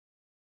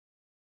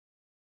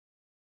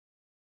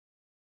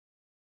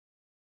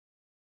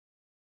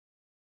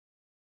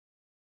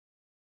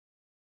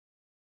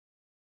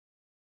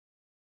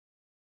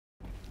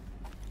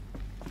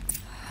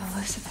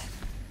Elisabet.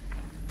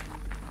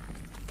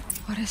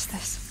 What is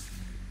this?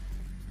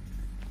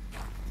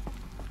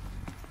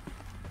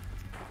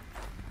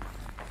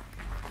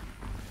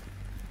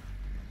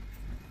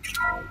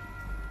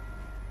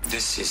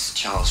 This is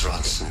Charles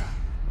Ronson.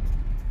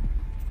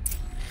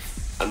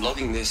 I'm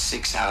logging this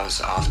 6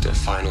 hours after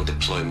final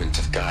deployment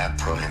of Gaia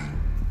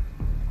Prime.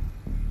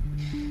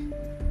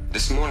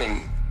 This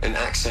morning, an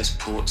access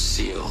port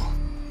seal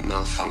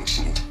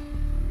malfunctioned.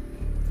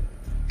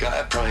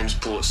 Gaia Prime's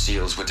port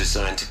seals were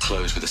designed to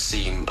close with a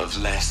seam of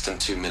less than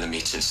 2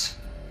 millimeters.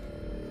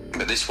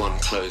 But this one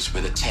closed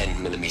with a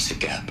 10 millimeter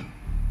gap.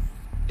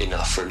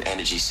 Enough for an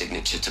energy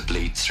signature to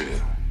bleed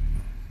through.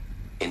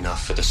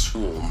 Enough for the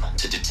swarm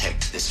to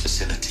detect this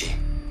facility.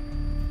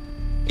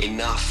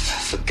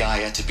 Enough for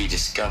Gaia to be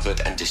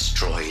discovered and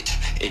destroyed.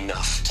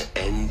 Enough to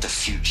end the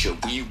future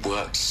we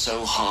worked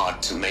so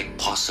hard to make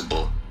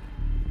possible.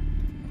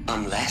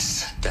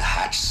 Unless the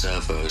hatch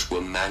servos were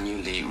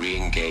manually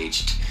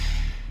re-engaged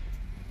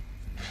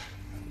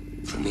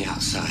from the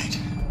outside.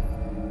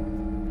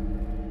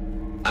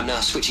 I'm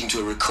now switching to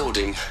a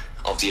recording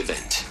of the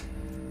event.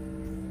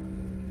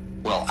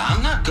 Well,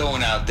 I'm not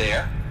going out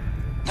there.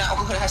 Not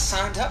what I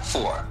signed up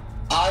for.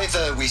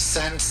 Either we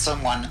send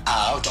someone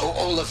out, or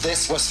all of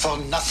this was for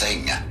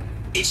nothing.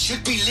 It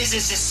should be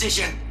Liz's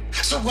decision.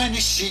 So when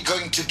is she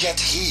going to get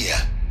here?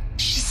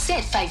 She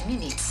said 5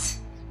 minutes.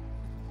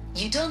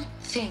 You don't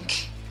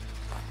think...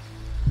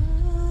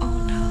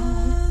 Oh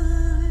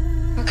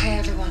no. Okay,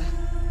 everyone.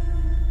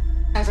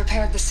 I've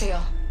repaired the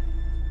seal.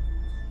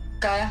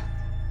 Gaia?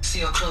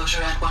 Seal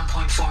closure at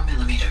 1.4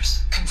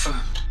 millimeters.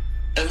 Confirmed.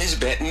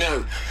 Elisabet,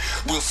 no.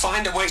 We'll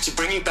find a way to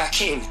bring you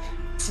back in.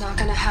 It's not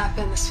gonna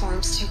happen. The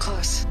swarm's too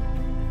close.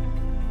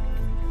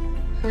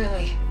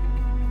 Really.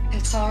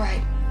 It's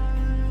alright.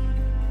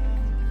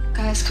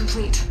 Gaia's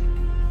complete.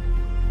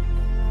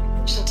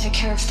 She'll take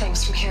care of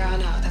things from here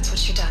on out. That's what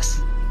she does.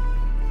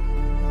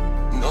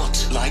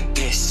 Not like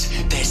this.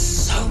 There's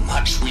so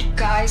much we...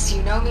 Guys,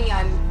 you know me.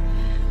 I'm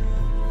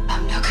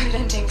no good at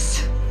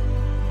endings.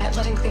 At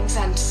letting things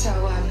end, so,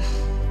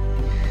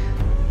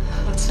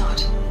 let's not.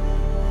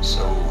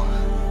 So,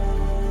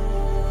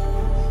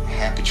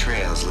 happy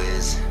trails,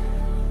 Liz.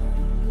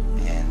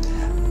 And,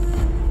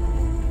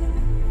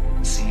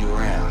 see you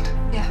around.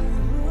 Yeah.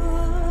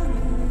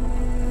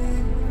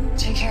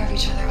 Take care of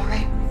each other, all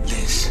right?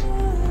 Liz.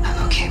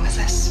 I'm okay with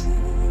this.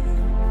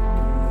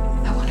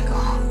 I want to go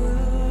home.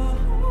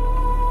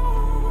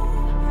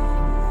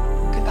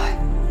 Goodbye.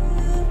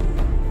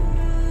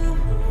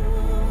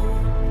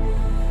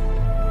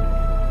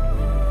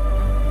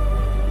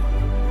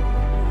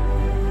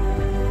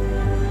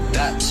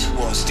 That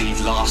was the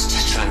last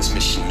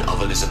transmission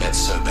of Elisabet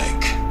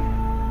Sobeck.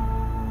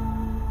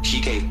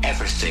 She gave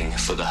everything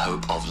for the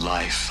hope of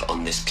life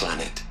on this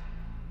planet.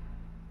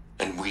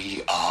 And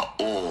we are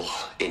all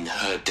in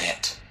her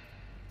debt.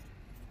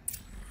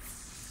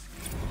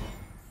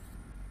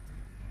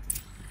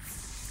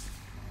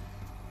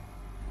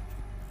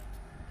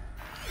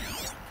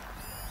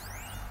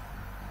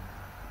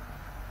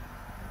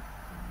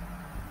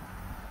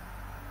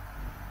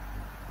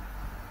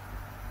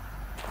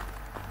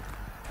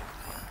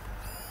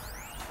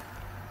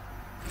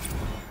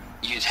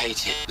 You'd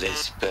hate it,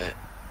 Liz, but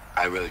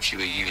I wrote you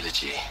a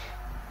eulogy.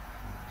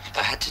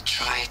 I had to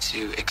try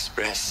to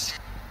express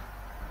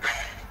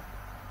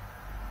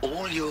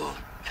all your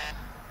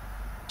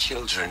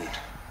children.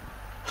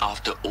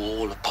 After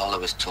all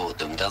Apollo has taught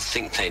them, they'll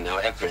think they know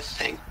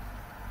everything.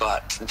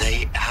 But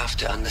they have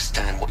to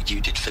understand what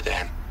you did for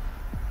them.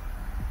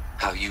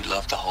 How you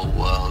loved the whole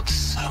world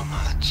so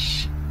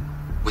much.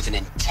 With an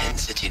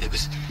intensity that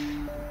was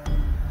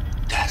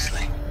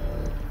dazzling.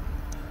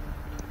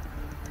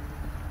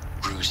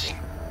 Bruising.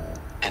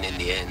 And in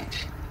the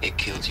end, it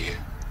killed you.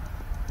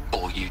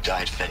 Or you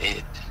died for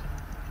it.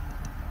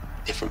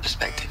 Different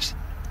perspectives.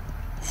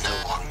 No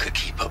one could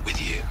keep up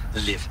with you,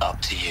 live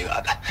up to you.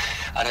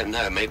 I don't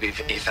know, maybe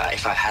if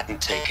I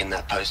hadn't taken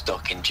that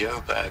postdoc in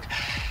Joburg.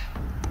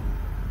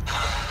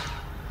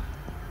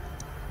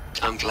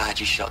 I'm glad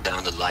you shot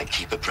down the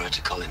Lightkeeper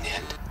protocol in the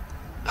end.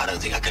 I don't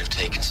think I could have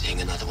taken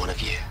seeing another one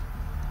of you.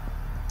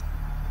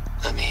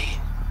 I mean,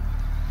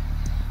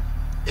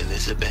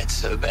 Elisabet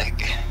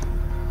Sobeck.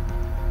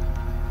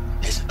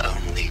 There's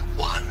only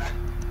one.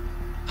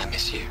 I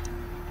miss you.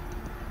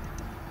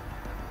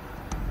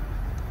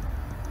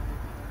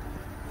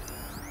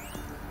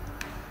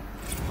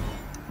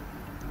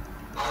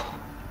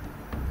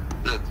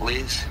 Look,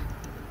 Liz.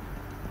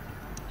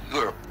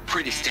 You're a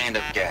pretty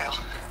stand-up gal.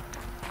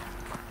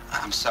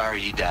 I'm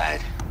sorry you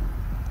died.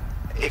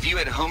 If you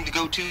had a home to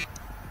go to,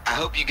 I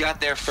hope you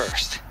got there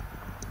first.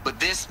 But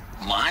this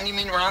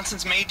monument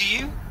Ronson's made to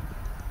you?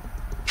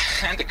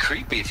 Kinda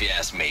creepy if you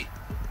ask me.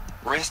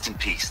 Rest in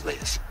peace,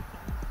 Liz.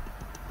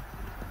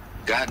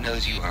 God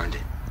knows you earned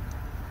it.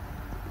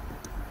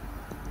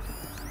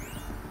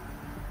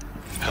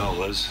 Hell,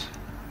 Liz.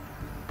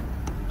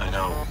 I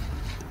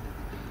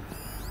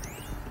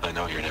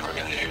know you're never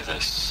gonna hear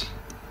this.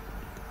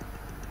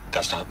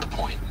 That's not the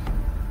point.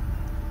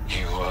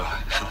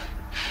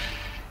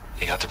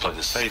 You got to play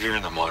the savior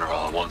and the martyr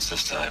all at once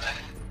this time.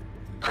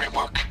 Great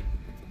work.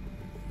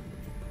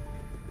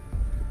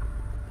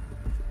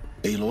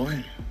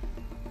 Aloy?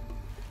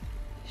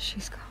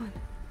 She's gone.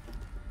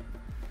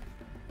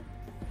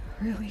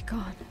 Really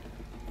gone.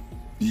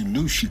 You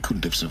knew she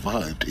couldn't have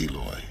survived,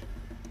 Aloy.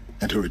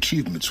 And her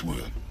achievements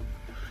were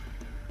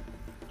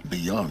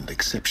beyond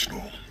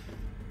exceptional.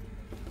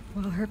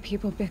 While her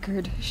people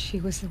bickered, she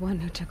was the one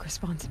who took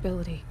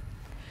responsibility.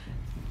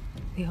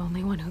 The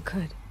only one who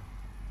could.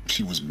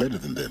 She was better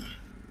than them.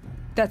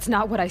 That's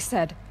not what I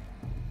said.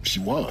 She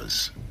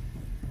was.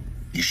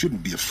 You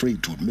shouldn't be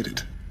afraid to admit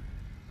it.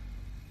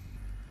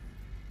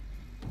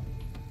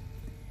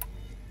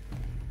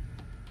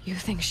 You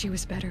think she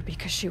was better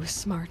because she was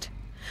smart,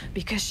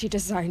 because she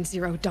designed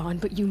Zero Dawn,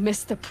 but you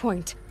missed the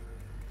point.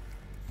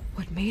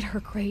 What made her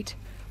great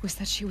was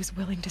that she was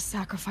willing to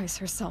sacrifice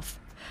herself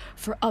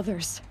for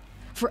others,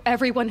 for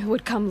everyone who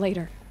would come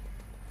later.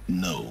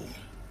 No.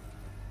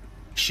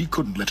 She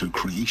couldn't let her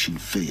creation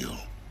fail.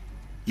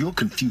 You're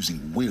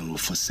confusing will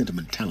for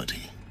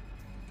sentimentality.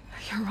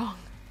 You're wrong.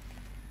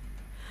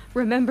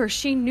 Remember,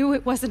 she knew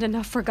it wasn't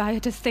enough for Gaia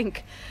to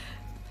think.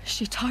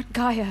 She taught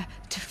Gaia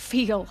to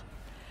feel.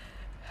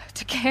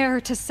 To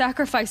care, to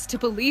sacrifice, to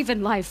believe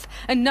in life,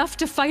 enough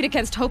to fight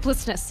against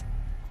hopelessness.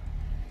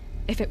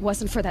 If it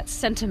wasn't for that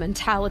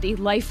sentimentality,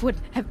 life would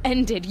have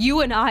ended.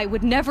 You and I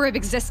would never have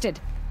existed.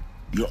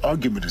 Your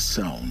argument is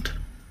sound.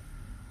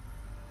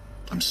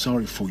 I'm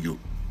sorry for your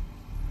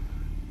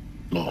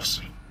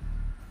loss.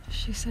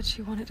 She said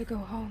she wanted to go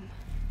home.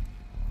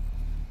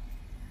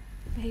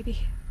 Maybe.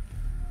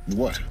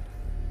 What?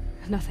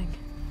 Nothing.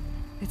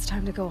 It's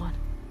time to go on.